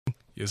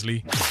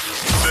previously.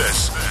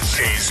 This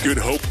is Good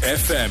Hope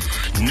FM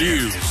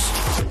News.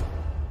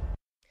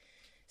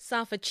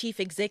 SAFA Chief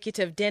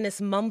Executive Dennis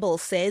Mumble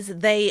says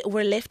they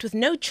were left with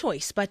no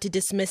choice but to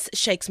dismiss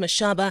Shakes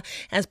Mashaba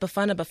as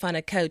Bafana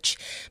Bafana coach.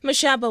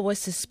 Mashaba was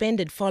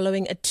suspended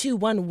following a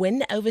 2-1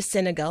 win over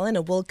Senegal in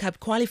a World Cup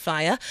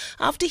qualifier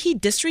after he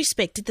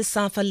disrespected the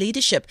SAFA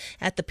leadership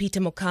at the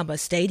Peter Mokaba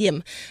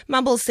Stadium.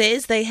 Mumble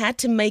says they had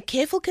to make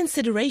careful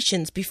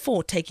considerations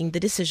before taking the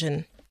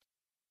decision.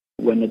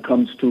 When it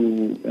comes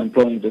to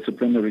employing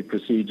disciplinary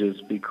procedures,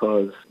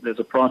 because there's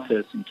a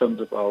process in terms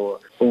of our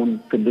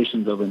own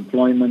conditions of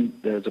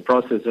employment, there's a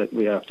process that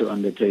we have to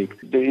undertake.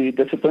 The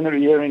disciplinary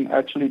hearing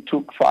actually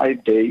took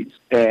 5 days,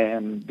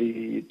 and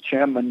the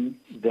chairman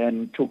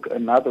then took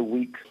another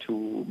week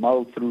to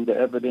mull through the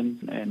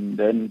evidence and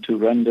then to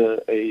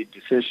render a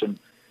decision.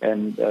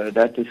 And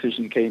that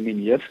decision came in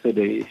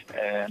yesterday,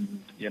 and,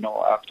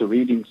 after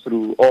reading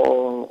through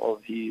all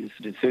of his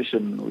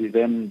decision, we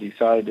then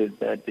decided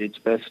that it's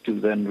best to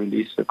then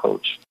release the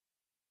coach.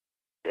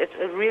 It's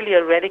really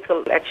a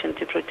radical action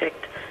to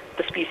protect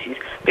the species,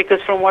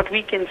 because from what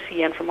we can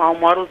see and from our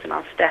models and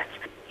our stats,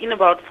 in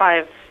about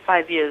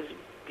five years,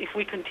 if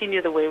we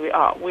continue the way we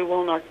are, we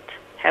will not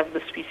have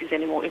the species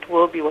anymore. It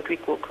will be what we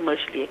call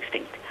commercially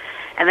extinct.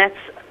 And that's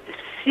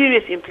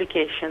serious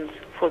implications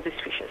for these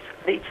fishes.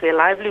 It's their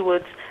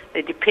livelihoods,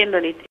 they depend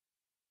on it.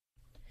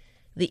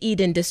 The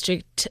Eden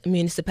District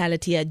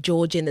Municipality at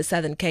George in the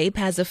Southern Cape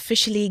has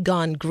officially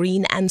gone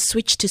green and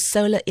switched to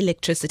solar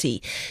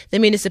electricity. The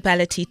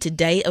municipality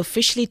today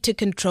officially took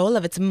control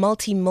of its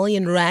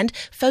multi-million rand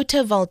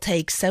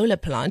photovoltaic solar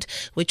plant,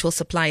 which will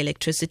supply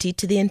electricity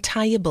to the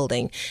entire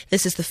building.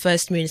 This is the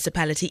first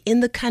municipality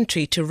in the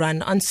country to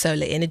run on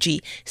solar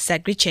energy.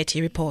 Sagri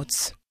Chetty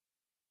reports.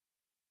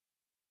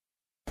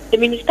 The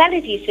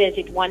municipality says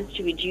it wants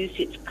to reduce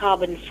its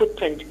carbon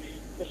footprint.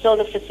 The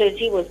solar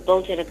facility was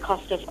built at a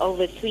cost of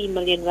over 3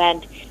 million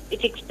rand.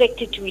 It's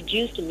expected to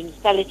reduce the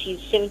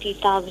municipality's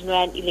 70,000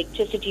 rand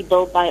electricity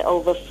bill by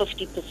over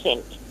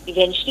 50%.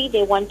 Eventually,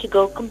 they want to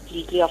go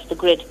completely off the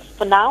grid.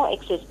 For now,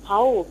 excess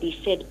power will be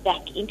fed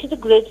back into the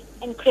grid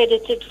and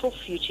credited for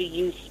future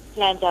use.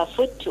 Plans are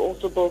afoot to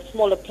also build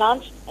smaller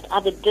plants at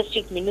other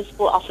district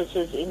municipal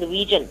offices in the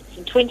region.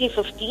 In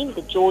 2015,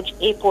 the George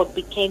Airport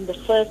became the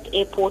first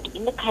airport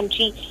in the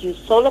country to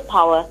use solar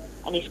power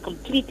and is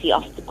completely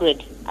off the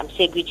grid. I'm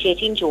Segri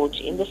Chetty in George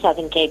in the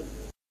Southern Cape.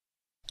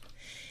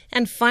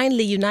 And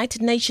finally,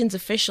 United Nations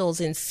officials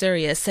in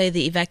Syria say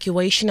the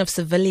evacuation of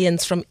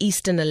civilians from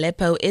eastern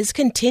Aleppo is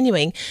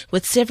continuing,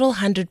 with several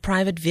hundred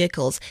private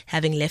vehicles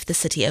having left the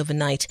city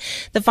overnight.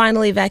 The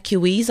final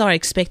evacuees are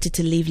expected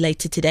to leave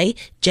later today.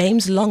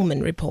 James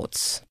Longman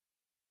reports.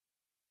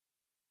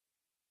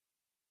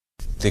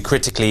 The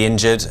critically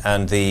injured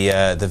and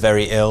the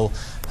very ill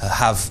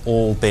have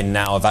all been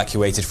now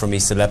evacuated from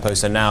East Aleppo,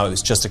 so now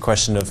it's just a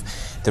question of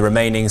the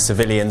remaining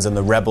civilians and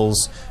the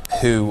rebels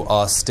who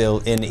are still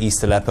in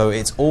East Aleppo.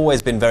 It's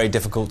always been very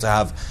difficult to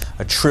have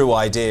a true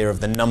idea of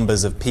the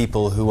numbers of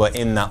people who are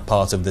in that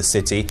part of the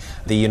city.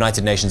 The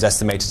United Nations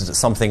estimated that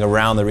something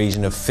around the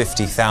region of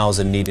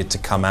 50,000 needed to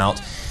come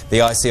out. The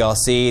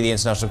ICRC, the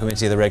International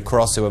Committee of the Red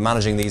Cross, who are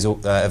managing these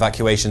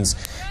evacuations,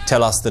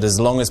 tell us that as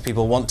long as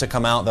people want to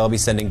come out, they'll be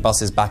sending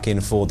buses back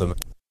in for them.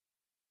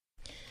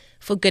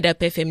 For Good Hope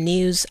FM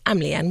News,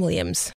 I'm Leanne Williams.